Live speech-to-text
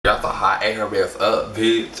Y'all saw how I ate her ass up,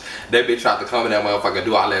 bitch. That bitch tried to come in that motherfucker,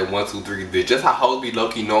 do all that 1, 2, 3, bitch. Just how hoes be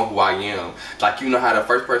low-key knowing who I am. Like, you know how the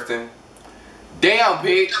first person... Damn,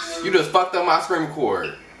 bitch. You just fucked up my screen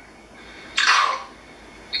record.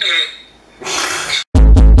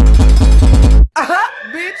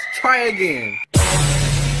 Bitch, try again.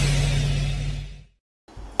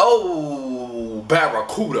 Oh,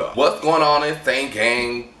 Barracuda. What's going on in Same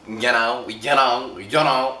Gang?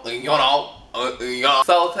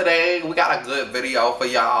 So today we got a good video for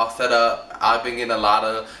y'all set up. I've been getting a lot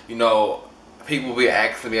of, people be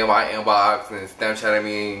asking me in my inbox and Snapchatting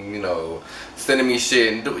me and, sending me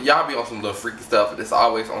shit. And y'all be on some little freaky stuff. It's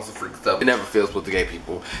always on some freaky stuff. It never feels with the gay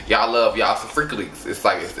people. Y'all love y'all some freaky leaks. It's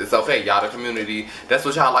like, it's okay. Y'all the community. That's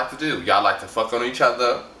what y'all like to do. Y'all like to fuck on each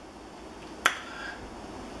other.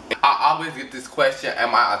 I always get this question,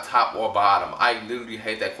 am I a top or bottom? I literally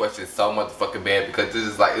hate that question so motherfucking bad because this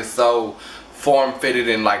is like, it's so form-fitted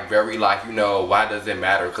and like very like, why does it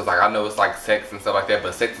matter? Because like I know it's like sex and stuff like that,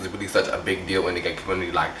 but sex is really such a big deal in the gay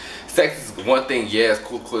community. Like sex is one thing, yeah, it's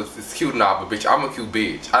cool, it's cute and all, but bitch, I'm a cute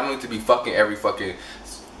bitch. I don't need to be fucking every fucking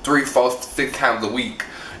 3, 4, 6 times a week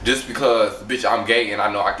just because, bitch, I'm gay and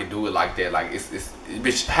I know I can do it like that. Like it's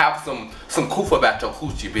bitch, have some coof about your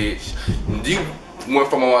coochie, bitch. You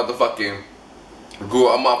went from a motherfucking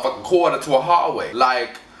corner to a hallway.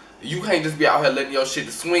 Like, you can't just be out here letting your shit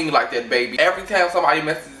swing like that, baby. Every time somebody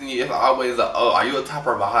messages me, it's always a, oh, are you a top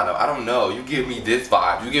or bottom? I don't know. You give me this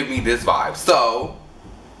vibe. You give me this vibe. So,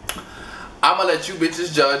 I'ma let you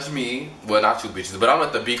bitches judge me. Well, not you bitches, but I'm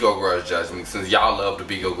gonna let the Bigo girls judge me. Since y'all love the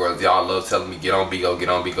Bigo girls, y'all love telling me get on Bigo, get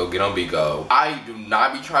on Bigo, get on Bigo. I do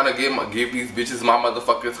not be trying to give these bitches my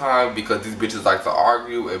motherfucking time because these bitches like to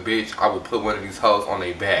argue. And bitch, I will put one of these hoes on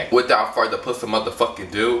their back. Without further pussy motherfucking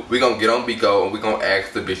do, we gonna get on Bigo and we gonna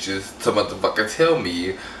ask the bitches to motherfucking tell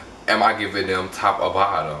me, am I giving them top or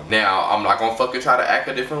bottom? Now, I'm not gonna fucking try to act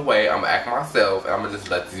a different way. I'm gonna act myself and I'm gonna just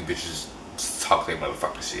let these bitches talk their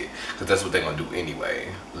motherfucking shit, because that's what they're gonna do anyway,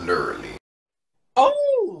 literally.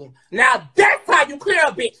 Oh, now that's how you clear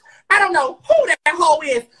a bitch. I don't know who that hoe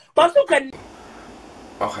is, but you can.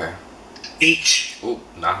 Okay. Bitch. Ooh,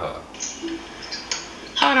 not her.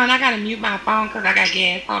 Hold on, I gotta mute my phone because I got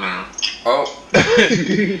gas. Hold on. Oh.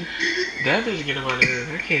 That bitch get about it.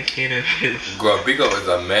 I can't stand that bitch. Girl, Bigo is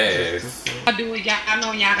a mess. I do it, y'all. I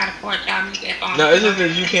know y'all gotta force y'all mute that phone. No, it's just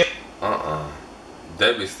that you can't.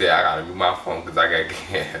 That bitch said I gotta mute my phone because I got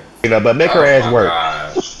gas. But make her ass work.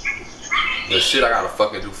 God. The shit I gotta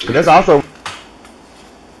fucking do for you. That's also.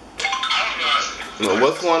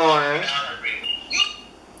 What's going on, man?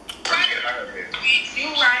 You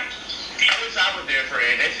right. I wish I was there,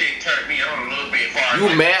 friend. That shit turned me on a little bit far. You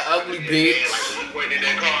mad, ugly bitch. Like when we went in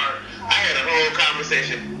that car, I had a whole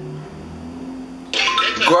conversation.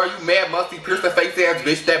 Girl, you mad, musty, piercing face ass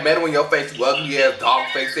bitch. That metal in your face, you ugly ass dog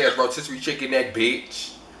face ass rotisserie chicken neck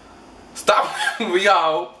bitch. Stop me,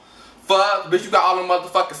 y'all. Fuck, bitch, you got all them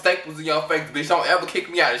motherfucking staples in your face, bitch. Don't ever kick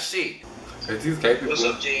me out of shit. Is these gay people? What's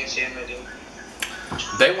up, G and Sam?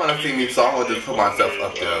 They want to see me, so I'm gonna just put myself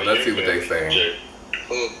up there. Let's see what they saying.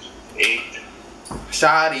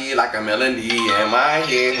 Shoddy like a melody in my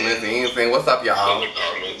head. What's up, y'all?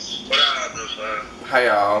 Hey,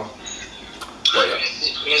 y'all.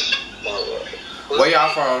 Where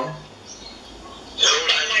y'all from?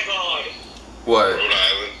 What? Rhode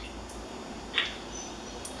Island.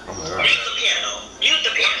 Oh my god. Mute the piano. Mute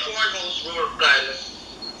the piano.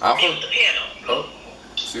 I'm from. Mute the piano. Oh,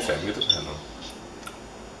 she said mute the piano.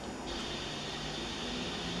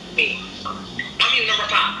 Me. I'm you number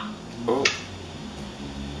 5. Oh.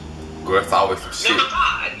 Girl, it's always some shit. Number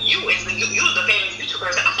 5. You the famous YouTuber.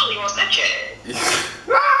 I follow you on Snapchat.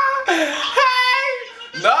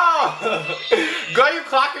 No! Girl, you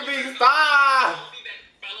clocking me. Stop!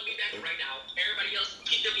 Follow me back right now. Everybody else,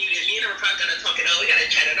 keep them muted. Me and her probably gonna talk it out. We gotta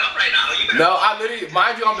chat it up right now. No, I literally,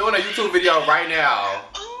 mind you, I'm doing a YouTube video right now.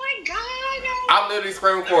 Oh my god. I'm literally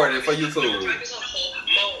screen recording for YouTube.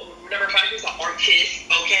 Number 5 is an artist,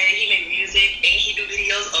 okay? He make music and he do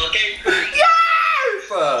videos, okay?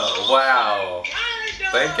 Yes! Wow.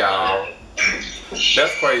 Thank y'all.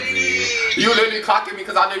 That's crazy. You literally clocking me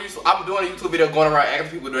because I'm doing a YouTube video going around asking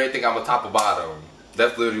people do they think I'm a top or bottom.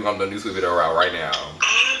 That's literally what I'm doing a YouTube video around right now.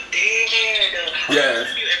 I'm dead. Yes.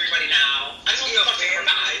 Everybody now. I just want to talk to number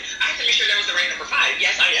 5. I have to make sure that was the right number 5.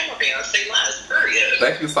 Yes, I am a fan. Say less. Period.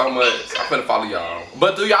 Thank you so much. I'm finna follow y'all.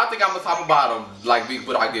 But do y'all think I'm a top or bottom? Like,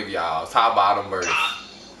 what I give y'all? Top, bottom, verse?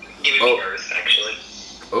 Give me verse, actually.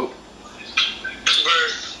 Oh.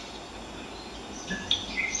 Verse.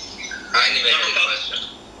 I didn't even answer the question.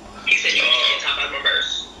 He said you can top, bottom, or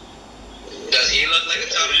verse. Does he look like a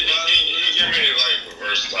top or bottom? He give me like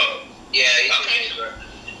reverse top. Yeah, he gives me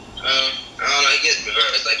I don't know, he gives me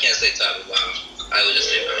verse. I can't say top or bottom. I would just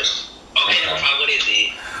say verse. Okay, number 5, what is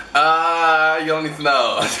he? You don't need to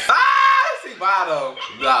know. See bottom.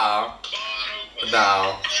 No.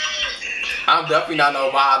 I'm definitely not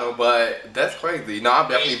no bottom, but that's crazy. No, I'm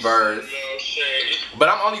definitely verse. But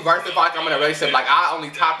I'm only verse if like I'm in a relationship. Like I only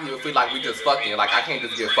top you if we like we just fucking. Like I can't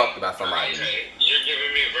just get fucked about somebody. You're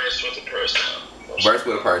giving me verse with a purse now. Verse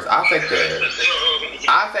with a purse. I'll take that.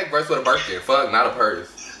 I'll take verse with a Birkin. Fuck, not a purse.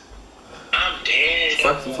 I'm dead.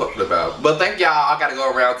 Fuck you talking about. But thank y'all. I gotta go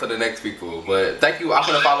around to the next people. But thank you. I'm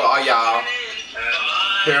gonna follow all y'all.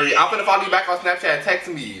 Period. I'm gonna follow you back on Snapchat. Text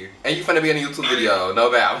me. And you finna be in a YouTube video. No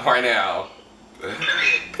doubt. Right now.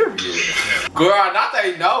 Period. Girl, not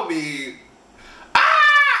they know me.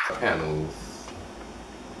 Ah! Panels.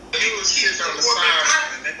 He was sitting on the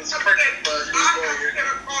side and it was perfect, but he was going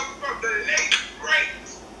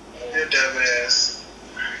your dumb ass.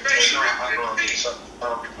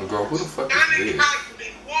 Girl, who the fuck is this? You got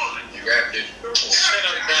it. Shut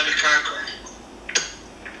up, Danny Conquer.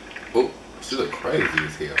 Oh, she look crazy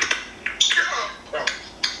as hell.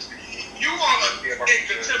 You want to get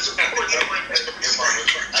contempt of court. I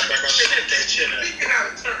think I said that shit. Speaking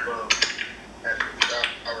out of turn.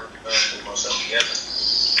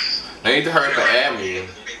 They need to hurry up and add me.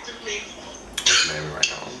 What's the name right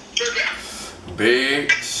now?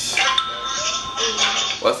 Bitch.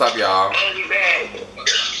 What's up, y'all?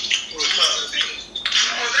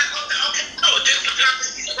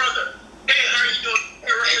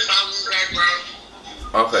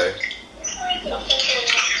 Okay.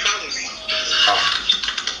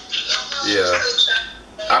 Yeah.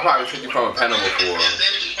 I probably took you from a panel before.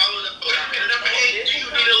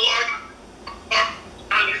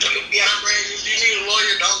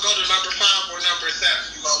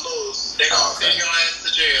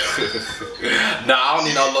 Nah, I don't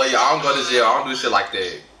need no lawyer. I don't go to jail. I don't do shit like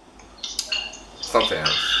that. Sometimes.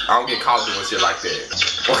 I don't get caught doing shit like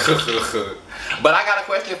that. But I got a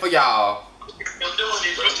question for y'all.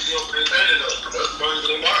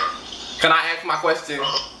 Can I ask my question?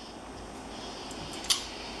 Number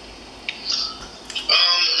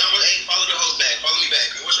 8, follow the host back. Follow me back.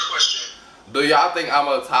 What's your question? Do y'all think I'm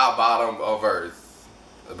a top, bottom, or verse?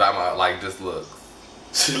 About my, like, just looks.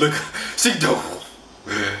 She do. I'm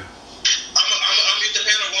mute the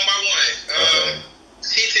panel one by one. Okay.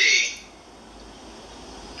 TT,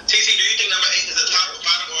 do you think number 8 is a top,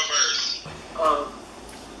 bottom, or verse?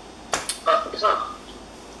 It's not.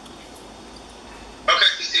 Okay,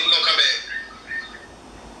 TT, we're gonna come back.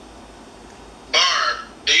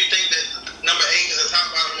 Barb, do you think that number 8 is a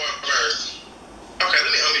top, bottom, or verse? Okay,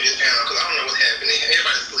 let me unmute this panel because I don't know what's happening.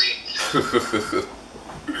 Everybody's asleep.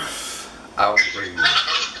 I was agree. We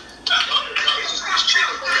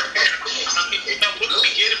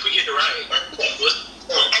get if we get it right.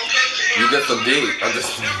 You get some dick. I'm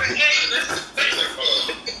just.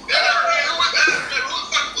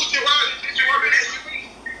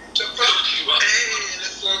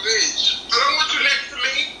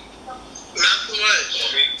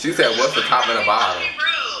 She said, "What's the top and the bottom?"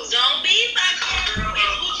 Don't be fucking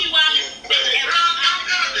Gucci Wallet.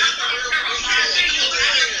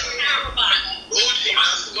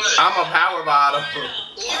 I'm a power bottom. Number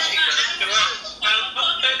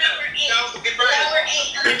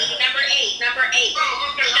eight.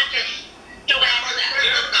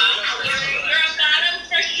 You're a bottom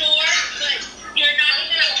for sure, but you're not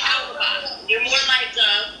even a power bottom. You're more like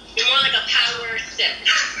a power sip.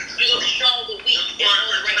 You go strong but weak in all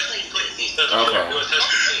the right places. Okay.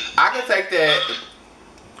 I can take that.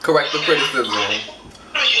 Correct the criticism.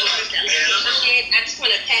 I just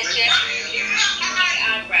want to patch your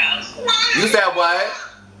eyebrows. You said what?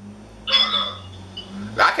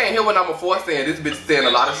 I can't hear what number 4 saying. This bitch saying a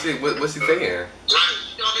lot of shit. What's she saying?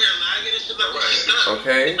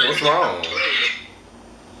 Okay, what's wrong?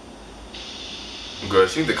 Girl,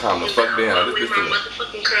 she need to calm the fuck down. This bitch my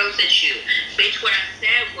motherfucking curls at you. Bitch, what I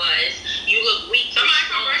said was, you look weak. Somebody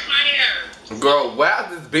come brush my hair. Girl, why is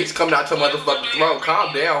this bitch coming out your motherfucking throat?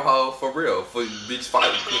 Calm down, ho. For real. For bitch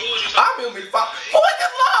fight. I mean, me fight. Who is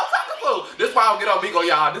this love talking to? This is why I don't get on Bigo,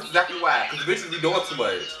 y'all. This is exactly why. Because bitches be doing too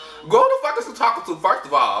much. Girl, who the fuck is you talking to? First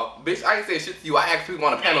of all, bitch, I ain't say shit to you. I asked people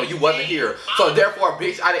on the panel. You wasn't here. So therefore,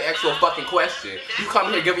 bitch, I didn't ask you a fucking question. You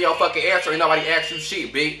come here giving your fucking answer and nobody asked you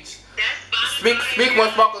shit, bitch. Speak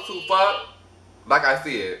when spoken to, fuck. Like I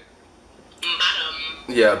said.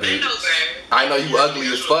 Yeah, bitch. I know you ugly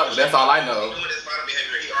as fuck. That's all I know. No,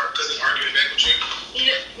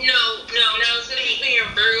 it's gonna be being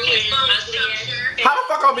rude and ugly. How the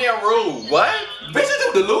fuck I'm being rude? What? Bitch, is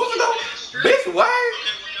you delusional? Bitch, what?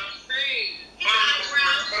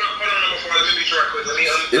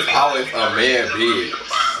 It's always a man, bitch.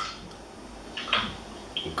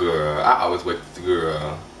 Girl, I always wait to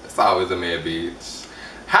girl. It's always a man, bitch.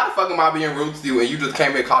 How the fuck am I being rude to you and you just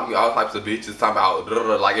came here calling me all types of bitches talking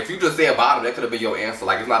about like if you just said bottom, that could have been your answer.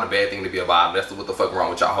 Like it's not a bad thing to be a bottom. That's what the fuck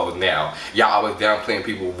wrong with y'all hoes now. Y'all always downplaying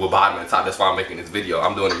people with bottom and top. That's why I'm making this video.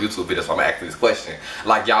 I'm doing a YouTube video, so I'm asking this question.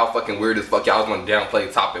 Like y'all fucking weird as fuck. Y'all want to downplay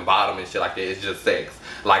top and bottom and shit like that. It's just sex.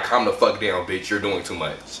 Like calm the fuck down, bitch. You're doing too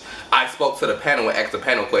much. I spoke to the panel and asked the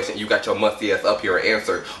panel question. You got your musty ass up here and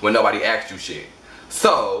answer when nobody asked you shit.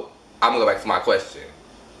 So I'm gonna go back to my question.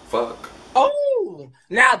 Fuck. Oh,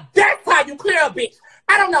 now that's how you clear a bitch.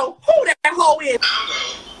 I don't know who that hoe is.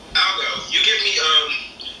 I'll go. You give me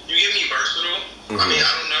versatile. I mean, I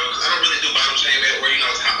don't know, because I don't really do bottom shaming or, you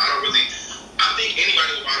know, top. I think anybody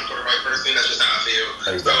will bottom for the right person. That's just how I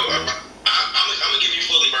feel. Exactly. So, I'm going to give you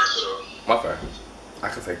fully versatile. Okay. I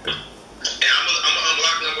can take that. And I'm gonna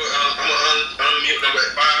unblock number, I'm gonna unmute number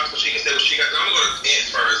 5 so she can say what she got. I'm gonna go to Ants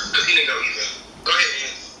first, because he didn't go either. Go ahead,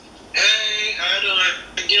 Ants. Hey, how you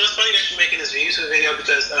doing? You know, it's funny that you're making this YouTube video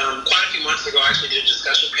because quite a few months ago I actually did a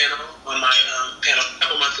discussion panel on my panel a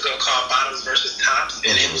couple months ago called Bottoms versus Tops,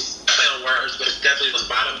 and it was a play on words, but it definitely was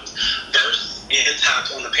bottoms versus and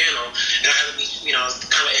tops on the panel, and I had to be, you know,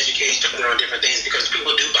 kind of educate each other on different things because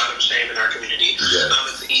people do bottom shame in our community. Yes.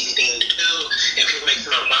 It's an easy thing to do, and people make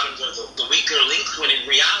some bottoms are the weaker links when in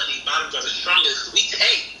reality bottoms are the strongest. We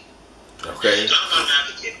take. Okay. And I'm an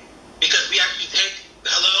advocate because we actually take.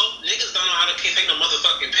 Hello? Niggas don't know how to take no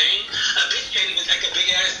motherfucking pain. A bitch can't even take a big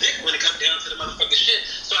ass dick when it comes down to the motherfucking shit.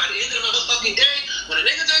 So at the end of the motherfucking day, when a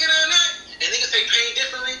nigga take it all night, and niggas take pain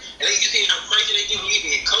differently, and then you see how crazy they get when you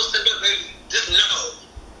get close to them, baby, just know,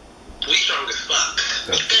 we strong as fuck.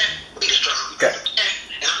 Okay? We strong. Okay.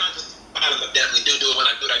 And I'm not just, I definitely do it when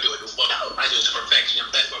I do it, I do it well. I do it to perfection. I'm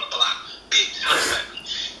best on the block. Bitch,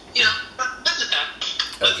 you know, that's just that.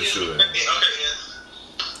 As you should. Okay, yes.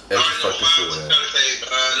 As you fucking should.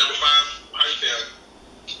 Number 5, how you feeling?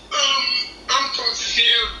 I'm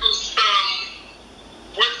confused.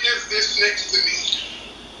 What is this next to me?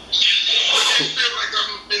 I feel like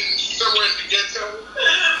I'm in somewhere in the ghetto.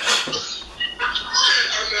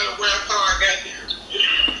 I'm not aware of how I got here.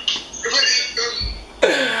 What is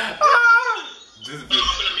I'm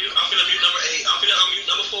gonna mute number 8. I'm gonna unmute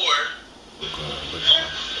number 4.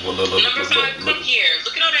 Number 5, come here.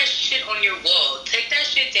 Look at all that shit on your wall. Take that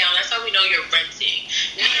shit down. That's how we know you're renting.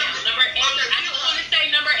 Now, number 8. I just want to say,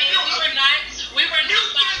 number 8. We were not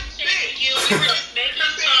body shaming you. We were just making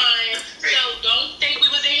fun. So don't think we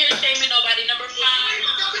was in here shaming nobody. Number 5.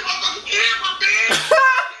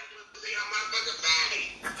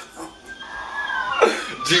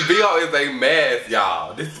 Bigo is a mess,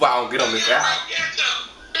 y'all. This is why I don't get on this app.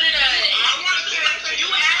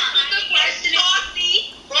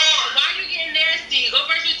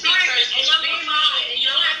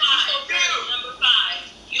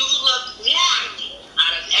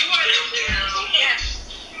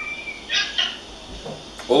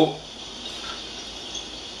 Oh.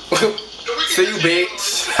 See you,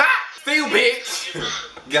 bitch. Ha! See you, bitch.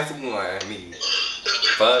 Guess what? Me.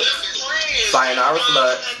 Fuck. Sayonara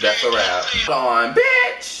slut. That's a wrap. Hold on,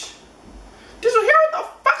 bitch. Did you hear what the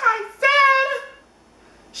fuck I said?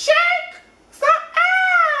 Shake some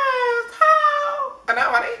ass, hoe. And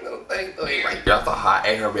now I ain't gonna think like y'all so hot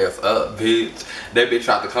ain't her ass up, bitch. That bitch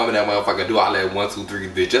tried to come in that motherfucker do all that 1, 2, 3,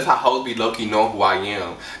 bitch. Just how hoes be low-key know who I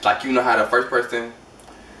am. Like you know how the first person.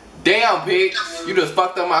 Damn, bitch! You just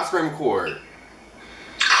fucked up my screen record.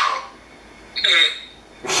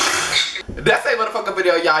 That's a motherfucking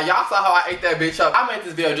video, y'all. Y'all saw how I ate that bitch up. I made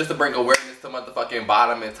this video just to bring awareness to motherfucking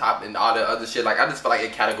bottom and top and all that other shit. Like, I just feel like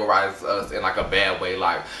it categorizes us in like a bad way.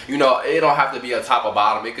 Like, you know, it don't have to be a top or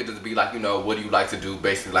bottom. It could just be like, you know, what do you like to do?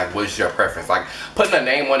 Basically, like, what is your preference? Like, putting a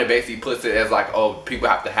name on it basically puts it as like, oh, people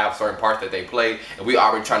have to have certain parts that they play. And we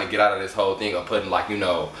already trying to get out of this whole thing of putting like, you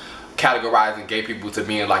know, categorizing gay people to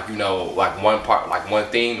being like, you know, like one part, like one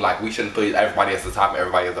thing. Like we shouldn't put everybody at the top and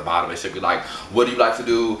everybody at the bottom. It should be like, what do you like to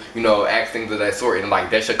do? You know, ask things of that sort, and like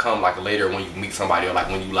that should come like later when you meet somebody, or like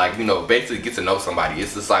when you like, you know, basically get to know somebody.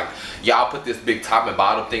 It's just like y'all put this big top and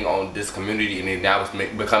bottom thing on this community, and then now it's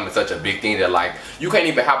becoming such a big thing that like you can't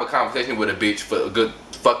even have a conversation with a bitch for a good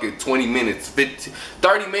fucking 20 minutes, 50,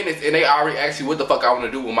 30 minutes, and they already ask you what the fuck I want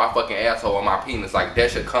to do with my fucking asshole or my penis. Like that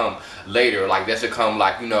should come later. Like that should come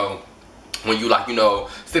like, you know, when you like, you know,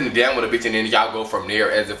 sitting down with a bitch, and then y'all go from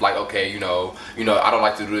there as if like, okay, you know, I don't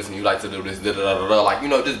like to do this and you like to do this, da da da da da. Like, you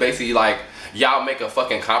know, just basically like y'all make a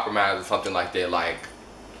fucking compromise or something like that. Like,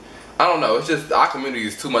 I don't know, it's just our community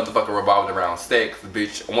is too motherfucking revolved around sex,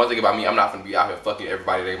 bitch. One thing about me, I'm not gonna be out here fucking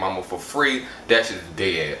everybody their mama for free. That shit's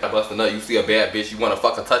dead. I bust a nut, you see a bad bitch, you wanna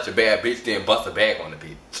fucking touch a bad bitch, then bust a bag on the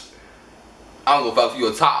bitch. I don't give a fuck if you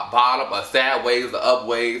a top, bottom, or sideways, or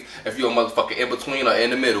upways. If you a motherfucking in between or in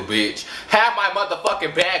the middle, bitch. Have my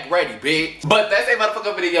motherfucking bag ready, bitch. But that's a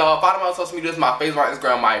motherfucking video. Follow me on social media. This is my favorite on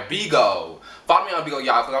Instagram, my Bigo. Follow me on Bigo,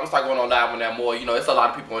 y'all, because I'm gonna start going on live on that more. You know, it's a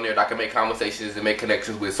lot of people on there that I can make conversations and make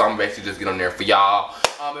connections with, so I'm gonna actually just get on there for y'all.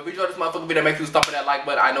 If you enjoyed this motherfucking video, make sure you stomp that like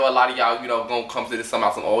button. I know a lot of y'all, you know, gonna come to this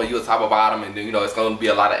somehow, some, oh, you a top or bottom, and then, you know, it's gonna be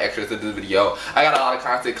a lot of extras to this video. I got a lot of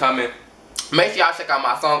content coming. Make sure y'all check out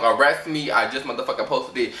my song, Arrest Me. I just motherfucking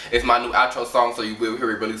posted it. It's my new outro song, so you will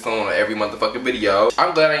hear it really soon on every motherfucking video.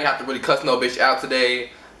 I'm glad I didn't have to really cuss no bitch out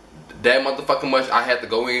today. That motherfucking much. I had to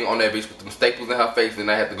go in on that bitch with them staples in her face, and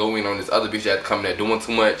I had to go in on this other bitch that had to come in there doing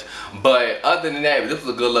too much. But other than that, this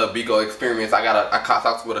was a good little Bigo experience. I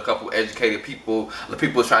talked with a couple educated people. The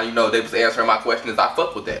people was trying, you know, they was answering my questions. I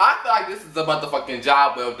fuck with that. I feel like this is a motherfucking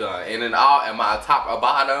job well done. And in all, am I top or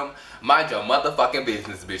bottom? Mind your motherfucking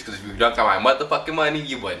business, bitch. Because if you don't got my motherfucking money,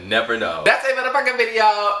 you would never know. That's a motherfucking video.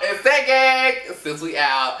 It's that gang. Since we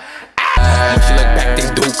out. When she look back, they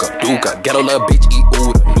duka. Get a little bitch, eat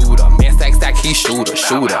ooda. Man stack, he shooter.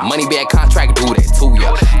 Money bag contract, do that to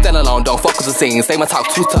ya. Stand alone, don't fuck with the scene. Say my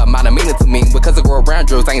talk too tough, might have mean it to me. Because I grow around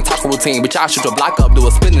drills, I ain't talking routine. Bitch, I shoot your block up, do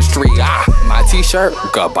a spinning street. My t-shirt,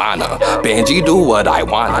 Gabbana. Benji, do what I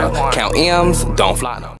wanna. Count M's, don't fly no.